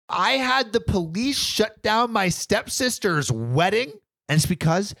I had the police shut down my stepsister's wedding, and it's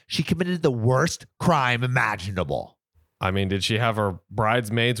because she committed the worst crime imaginable. I mean, did she have her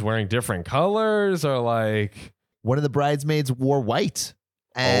bridesmaids wearing different colors or like? One of the bridesmaids wore white.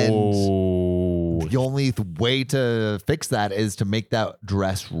 And the only way to fix that is to make that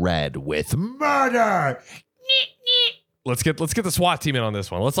dress red with murder. Let's get the SWAT team in on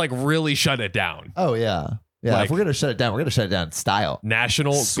this one. Let's like really shut it down. Oh, yeah. Yeah, Like, if we're going to shut it down, we're going to shut it down in style.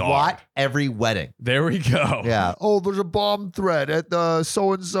 National SWAT Guard. every wedding. There we go. Yeah. Oh, there's a bomb threat at the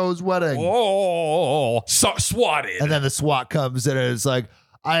so-and-so's wedding. Oh, swatted. And then the SWAT comes in and it's like,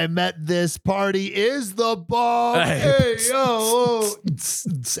 I met this party is the bomb. Hey, yo. Oh.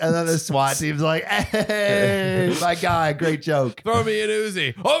 And then the SWAT team's like, hey, my guy, great joke. Throw me an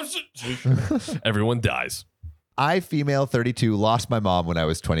Uzi. Oh, shit. Everyone dies. I, female 32, lost my mom when I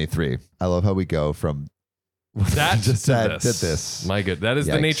was 23. I love how we go from That just said this. to this. My good. That is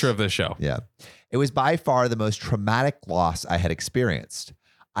the Yikes. nature of this show. Yeah. It was by far the most traumatic loss I had experienced.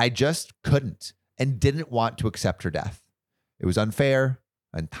 I just couldn't and didn't want to accept her death. It was unfair,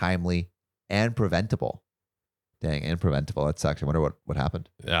 untimely, and preventable. Dang, and preventable. That sucks. I wonder what happened.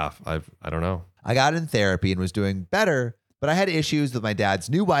 Yeah, I don't know. I got in therapy and was doing better, but I had issues with my dad's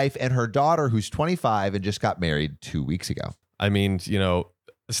new wife and her daughter, who's 25 and just got married 2 weeks ago. I mean, you know,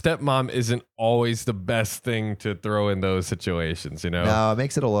 stepmom isn't always the best thing to throw in those situations, you know? No, it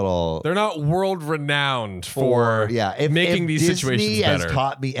makes it a little... They're not world renowned for if making these Disney situations better. has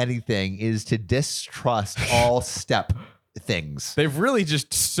taught me anything is to distrust all step things. They've really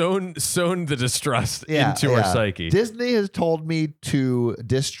just sown the distrust into our psyche. Disney has told me to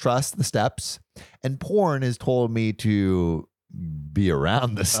distrust the steps, and porn has told me to be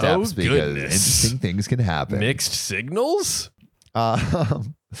around the steps because interesting things can happen. Mixed signals?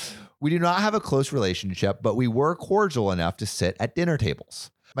 We do not have a close relationship, but we were cordial enough to sit at dinner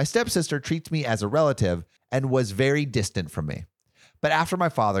tables. My stepsister treats me as a relative and was very distant from me. But after my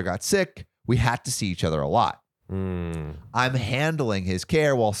father got sick, we had to see each other a lot. I'm handling his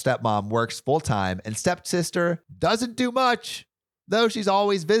care while stepmom works full-time and stepsister doesn't do much, though she's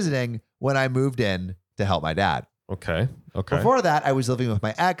always visiting when I moved in to help my dad. Okay. Before that, I was living with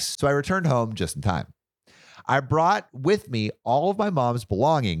my ex, so I returned home just in time. I brought with me all of my mom's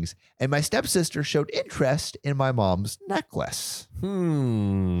belongings, and my stepsister showed interest in my mom's necklace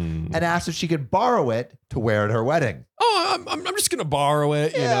and asked if she could borrow it to wear at her wedding. Oh, I'm just going to borrow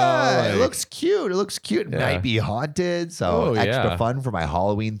it, you know. It looks cute. It looks cute. It might be haunted, so extra fun for my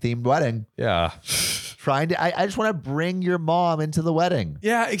Halloween-themed wedding. Yeah. I just want to bring your mom into the wedding.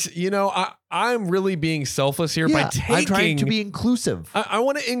 Yeah, you know, I'm really being selfless here by taking... I'm trying to be inclusive. I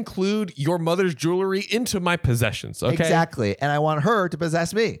want to include your mother's jewelry into my possessions, okay? Exactly, and I want her to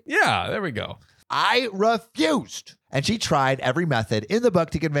possess me. Yeah, there we go. I refused, and she tried every method in the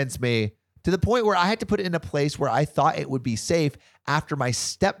book to convince me, to the point where I had to put it in a place where I thought it would be safe after my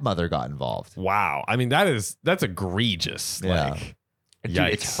stepmother got involved. Wow. I mean, that's egregious. Yeah. Like,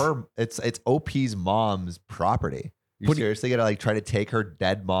 dude, it's OP's mom's property. You seriously gonna like try to take her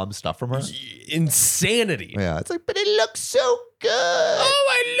dead mom's stuff from her? Insanity. Yeah, it's like, but it looks so good. Oh,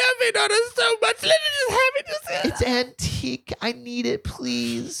 I love it, Anna, so much. Let me just have it. It's antique. I need it,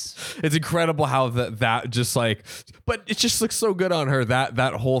 please. It's incredible how that just like, but it just looks so good on her.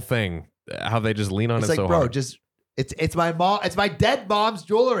 That whole thing, how they just lean on it's it like, so bro, hard. It's my mom. It's my dead mom's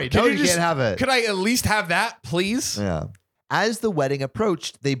jewelry. No, you can't have it. Could I at least have that, please? Yeah. As the wedding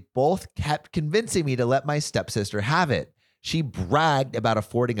approached, they both kept convincing me to let my stepsister have it. She bragged about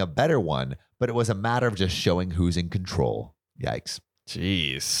affording a better one, but it was a matter of just showing who's in control. Yikes.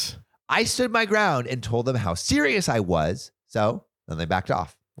 Jeez. I stood my ground and told them how serious I was, so then they backed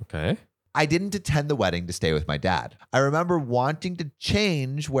off. Okay. I didn't attend the wedding to stay with my dad. I remember wanting to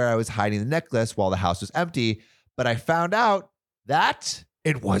change where I was hiding the necklace while the house was empty, but I found out that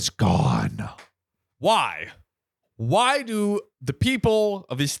it was gone. Why? Why do the people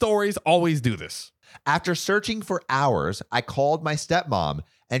of these stories always do this? After searching for hours, I called my stepmom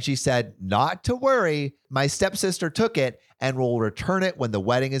and she said not to worry. My stepsister took it and will return it when the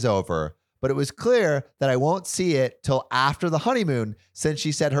wedding is over. But it was clear that I won't see it till after the honeymoon since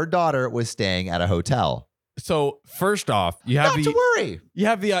she said her daughter was staying at a hotel. So first off, you have not to worry. You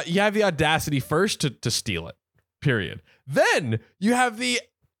have the audacity first to steal it. Period. Then you have the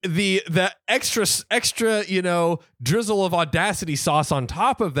extra, drizzle of audacity sauce on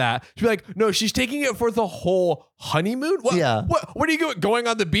top of that. To be like, no, she's taking it for the whole honeymoon. What, Yeah. What are you going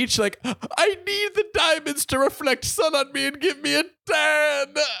on the beach? Like, I need the diamonds to reflect sun on me and give me a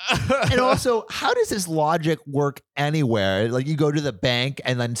tan. And also, how does this logic work anywhere? Like, you go to the bank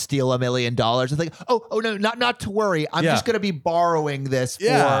and then steal $1 million. It's like, oh no, not to worry. I'm just going to be borrowing this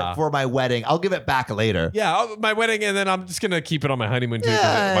for my wedding. I'll give it back later. Yeah, my wedding, and then I'm just going to keep it on my honeymoon too.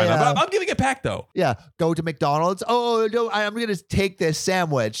 Yeah. But I'm giving it back though. Yeah, go to McDonald's. Oh, no, I'm going to take this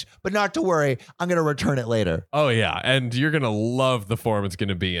sandwich, but not to worry. I'm going to return it later. Oh, yeah. And you're going to love the form it's going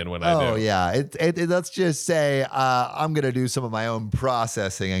to be in when I do. Oh, yeah. Let's just say I'm going to do some of my own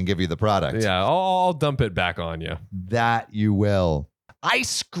processing and give you the product. Yeah, I'll dump it back on you. That you will. I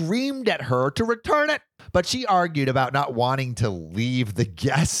screamed at her to return it, but she argued about not wanting to leave the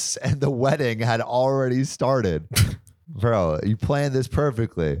guests, and the wedding had already started. Bro, you planned this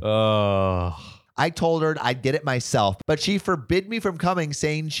perfectly. I told her I'd get it myself, but she forbid me from coming,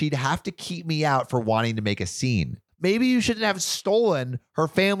 saying she'd have to keep me out for wanting to make a scene. Maybe you shouldn't have stolen her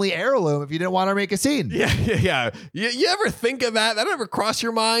family heirloom if you didn't want her to make a scene. Yeah. You ever think of that? That ever cross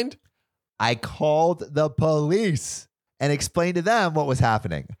your mind? I called the police and explained to them what was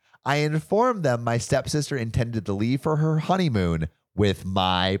happening. I informed them my stepsister intended to leave for her honeymoon with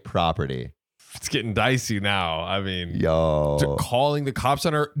my property. It's getting dicey now. I mean, calling the cops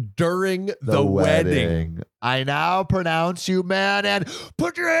on her during the wedding. I now pronounce you man and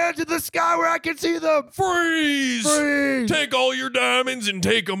put your hands in the sky where I can see them. Freeze! Take all your diamonds and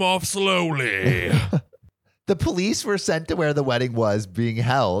take them off slowly. The police were sent to where the wedding was being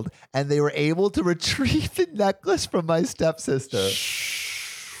held, and they were able to retrieve the necklace from my stepsister.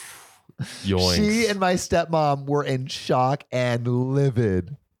 Yoinks. She and my stepmom were in shock and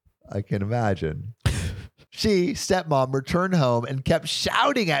livid. I can imagine. She, stepmom, returned home and kept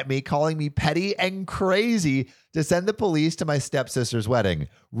shouting at me, calling me petty and crazy to send the police to my stepsister's wedding,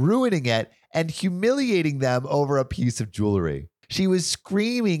 ruining it and humiliating them over a piece of jewelry. She was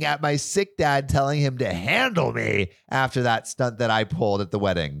screaming at my sick dad, telling him to handle me after that stunt that I pulled at the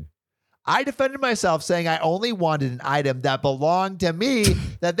wedding. I defended myself, saying I only wanted an item that belonged to me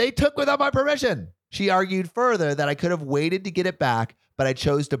that they took without my permission. She argued further that I could have waited to get it back, but I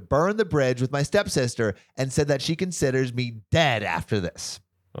chose to burn the bridge with my stepsister and said that she considers me dead after this.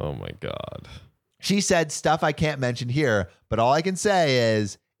 Oh my God. She said stuff I can't mention here, but all I can say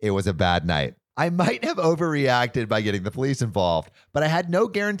is it was a bad night. I might have overreacted by getting the police involved, but I had no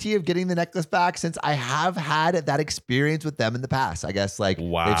guarantee of getting the necklace back since I have had that experience with them in the past. I guess they've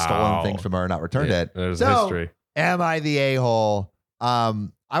stolen things from her and not returned it. There's history. Am I the a-hole?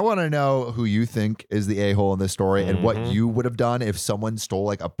 I want to know who you think is the a-hole in this story and what you would have done if someone stole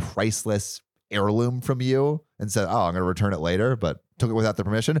like a priceless heirloom from you and said, oh, I'm going to return it later, but took it without the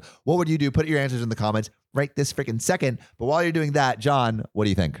permission. What would you do? Put your answers in the comments right this freaking second. But while you're doing that, John, what do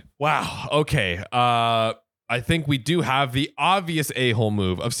you think? Wow. Okay. I think we do have the obvious a-hole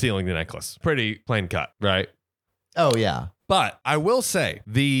move of stealing the necklace. Pretty plain cut, right? Oh, yeah. But I will say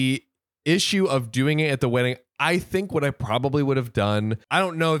the issue of doing it at the wedding, I think what I probably would have done, I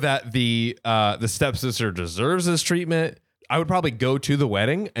don't know that the stepsister deserves this treatment. I would probably go to the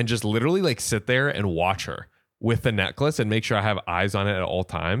wedding and just literally like sit there and watch her with the necklace and make sure I have eyes on it at all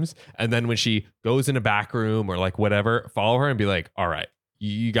times. And then when she goes in a back room or like whatever, follow her and be like, all right,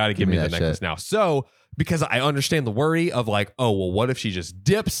 you got to give me the necklace now. So because I understand the worry of like, oh, well, what if she just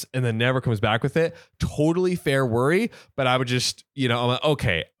dips and then never comes back with it? Totally fair worry. But I would just, I'm like,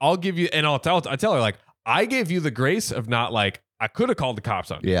 okay, I'll give you, and I tell her like, I gave you the grace of not like, I could have called the cops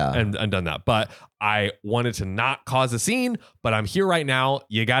on you and done that, but I wanted to not cause a scene, but I'm here right now.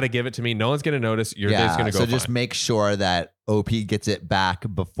 You got to give it to me. No one's going to notice. Your day's going to go so fine. just make sure that OP gets it back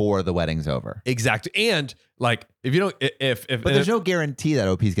before the wedding's over. Exactly. And like, if you don't, but there's no guarantee that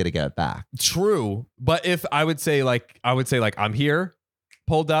OP's going to get it back. True. But if I would say like, I'm here,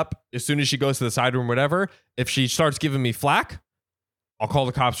 pulled up as soon as she goes to the side room, whatever. If she starts giving me flack, I'll call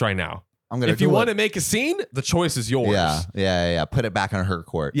the cops right now. If you want to make a scene, the choice is yours. Yeah. Put it back on her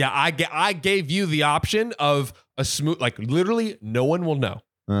court. Yeah, I gave you the option of a smooth, like literally no one will know.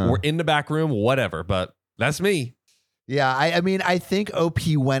 We're in the back room, whatever, but that's me. Yeah, I mean, I think OP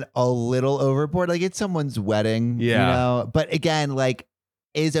went a little overboard. Like, it's someone's wedding, But again, like,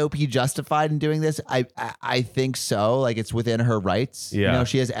 is OP justified in doing this? I think so. Like, it's within her rights. Yeah.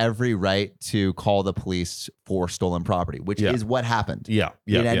 She has every right to call the police for stolen property, which is what happened. Yeah.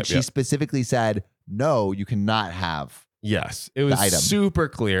 And she specifically said, no, you cannot have Yes, it was item. super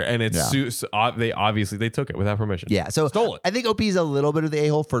clear, and it's Yeah. they took it without permission. Yeah, so Stole it. I think OP is a little bit of the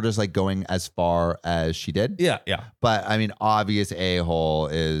a-hole for just like going as far as she did. Yeah. But I mean, obvious a-hole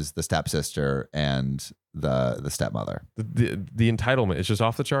is the stepsister and the stepmother. The entitlement is just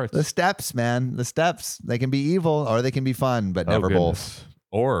off the charts. The steps, man. The steps. They can be evil or they can be fun, but never both.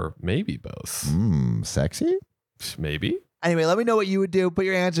 Or maybe both. Sexy? Maybe. Anyway, let me know what you would do. Put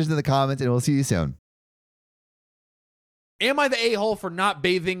your answers in the comments, and we'll see you soon. Am I the a-hole for not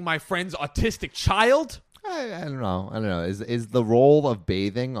bathing my friend's autistic child? I don't know. Is the role of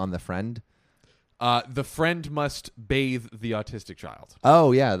bathing on the friend? The friend must bathe the autistic child.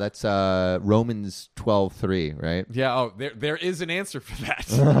 Oh, yeah. That's Romans 12:3, right? Yeah, oh, there is an answer for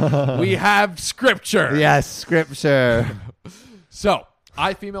that. We have scripture. Yes, scripture. So,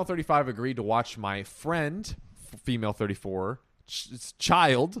 I, female 35, agreed to watch my friend, female 34,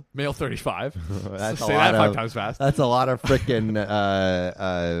 child, male 35. That's Say that 5 times fast. That's a lot of freaking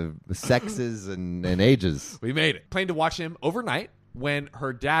sexes and ages. We made it. Planned to watch him overnight when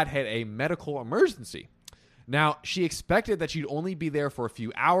her dad had a medical emergency. Now, she expected that she'd only be there for a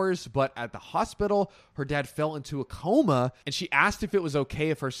few hours, but at the hospital, her dad fell into a coma, and she asked if it was okay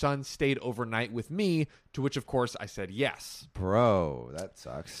if her son stayed overnight with me, to which, of course, I said yes. Bro, that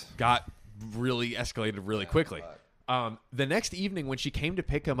sucks. Got really escalated really quickly. The next evening when she came to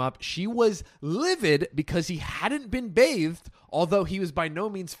pick him up, she was livid because he hadn't been bathed, although he was by no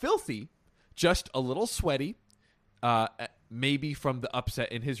means filthy, just a little sweaty, maybe from the upset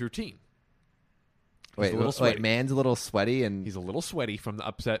in his routine. Wait, man's a little sweaty and he's a little sweaty from the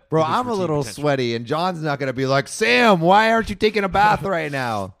upset. Bro, I'm a little sweaty, and John's not gonna be like, Sam, why aren't you taking a bath right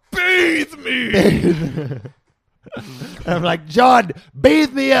now? Bathe me. And I'm like, John,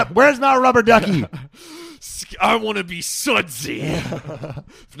 bathe me up. Where's my rubber ducky? I want to be sudsy.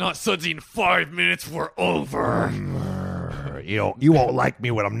 If not sudsy in 5 minutes, we're over. You won't like me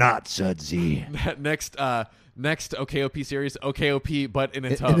when I'm not sudsy. Next OKOP series, OKOP, but in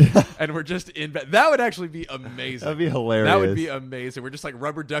a tub. And we're just in bed. That would actually be amazing. That'd be hilarious. That would be amazing. We're just like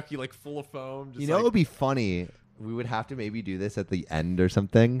rubber ducky, like full of foam. Just It would be funny. We would have to maybe do this at the end or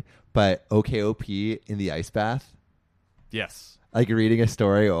something, but OKOP in the ice bath. Yes. Like reading a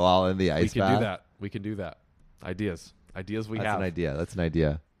story while in the ice bath. We can do that. Ideas That's have. That's an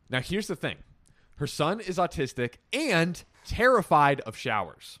idea. Now, here's the thing. Her son is autistic and terrified of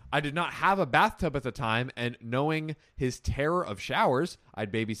showers. I did not have a bathtub at the time, and knowing his terror of showers,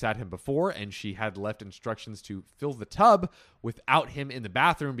 I'd babysat him before, and she had left instructions to fill the tub without him in the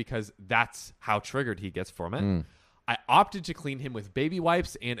bathroom because that's how triggered he gets from it. I opted to clean him with baby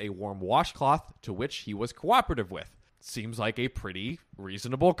wipes and a warm washcloth, to which he was cooperative with. Seems like a pretty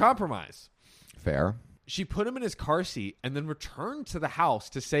reasonable compromise. Fair. She put him in his car seat and then returned to the house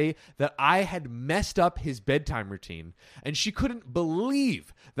to say that I had messed up his bedtime routine, and she couldn't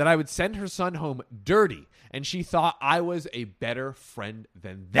believe that I would send her son home dirty, and she thought I was a better friend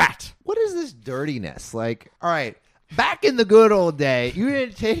than that. What is this dirtiness? Like, all right, back in the good old day, you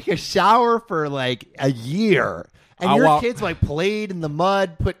didn't take a shower for like a year. And your kids like played in the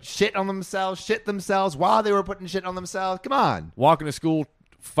mud, shit themselves while they were putting shit on themselves. Come on. Walking to school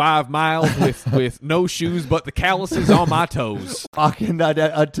 5 miles with no shoes but the calluses on my toes. Walking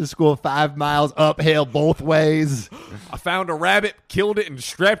to school 5 miles uphill both ways. I found a rabbit, killed it, and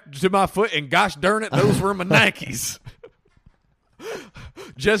strapped it to my foot, and gosh darn it, those were my Nikes.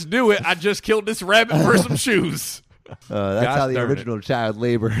 Just do it. I just killed this rabbit for some shoes. That's how the original child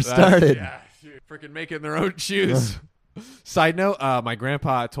labor started. Freaking making their own shoes. Side note, my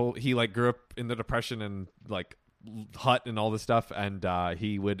grandpa he like grew up in the Depression and like hut and all this stuff, and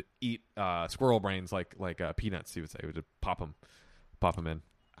he would eat squirrel brains like peanuts. He would say he would pop them in.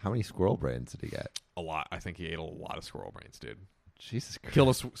 How many squirrel brains did he get? A lot. I think he ate a lot of squirrel brains, dude. Jesus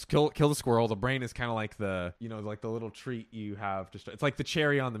Christ. Kill the squirrel. The brain is kind of like the like the little treat you have. It's like the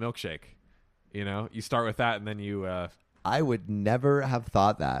cherry on the milkshake. You start with that and then you. I would never have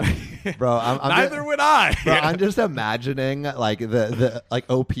thought that, bro. Neither would I. Bro, I'm just imagining like the like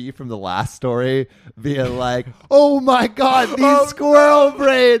OP from the last story being like, "Oh my God, these squirrel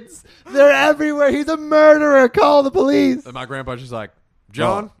brains! They're everywhere. He's a murderer. Call the police." And my grandpa's just like,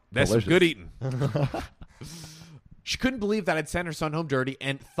 "John, that's some good eating." She couldn't believe that I'd sent her son home dirty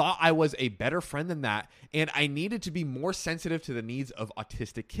and thought I was a better friend than that, and I needed to be more sensitive to the needs of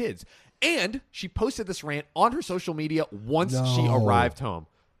autistic kids. And she posted this rant on her social media once she arrived home.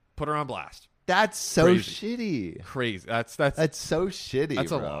 Put her on blast. That's so Crazy. shitty. Crazy. That's so shitty,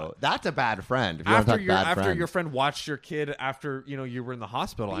 That's a bro. lot. That's a bad friend. If you want to talk bad friend. your friend watched your kid after you were in the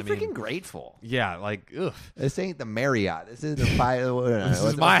hospital. Be freaking grateful. Yeah, like ugh. This ain't the Marriott. This isn't a This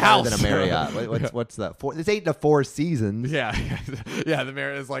is my house. Than a Marriott. What's that? This ain't the Four Seasons. Yeah, yeah. The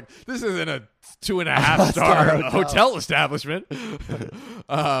Marriott is like, this isn't a 2.5-star hotel establishment.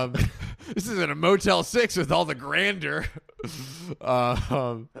 This isn't a Motel 6 with all the grandeur.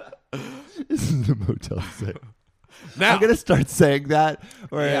 This is a Motel 6. Now, I'm gonna start saying that,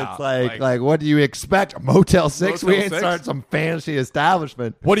 where Yeah, it's like, what do you expect? A Motel 6? We Motel ain't 6? starting some fancy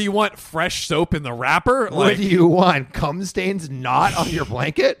establishment. what do you want? Fresh soap in the wrapper? What do you want? Cum stains not on your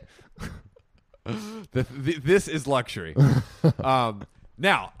blanket? This is luxury.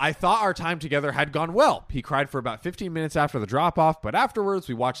 Now, I thought our time together had gone well. He cried for about 15 minutes after the drop-off, but afterwards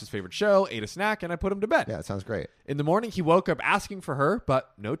we watched his favorite show, ate a snack, and I put him to bed. Yeah, it sounds great. In the morning, he woke up asking for her, but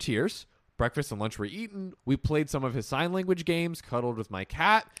no tears. Breakfast and lunch were eaten. We played some of his sign language games, cuddled with my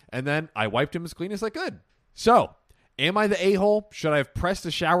cat, and then I wiped him as clean as I could. So, am I the a-hole? Should I have pressed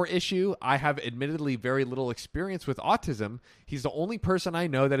a shower issue? I have admittedly very little experience with autism. He's the only person I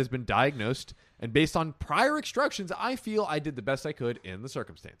know that has been diagnosed, and based on prior instructions, I feel I did the best I could in the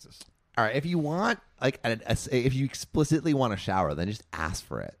circumstances. All right, if you want, if you explicitly want a shower, then just ask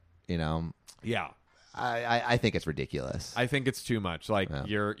for it. Yeah. I think it's ridiculous. I think it's too much. Like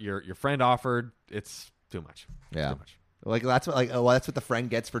Yeah. your friend offered, it's too much. Yeah. Too much. Like that's what the friend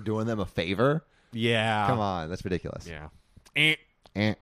gets for doing them a favor. Yeah. Come on, that's ridiculous. Yeah. Eh.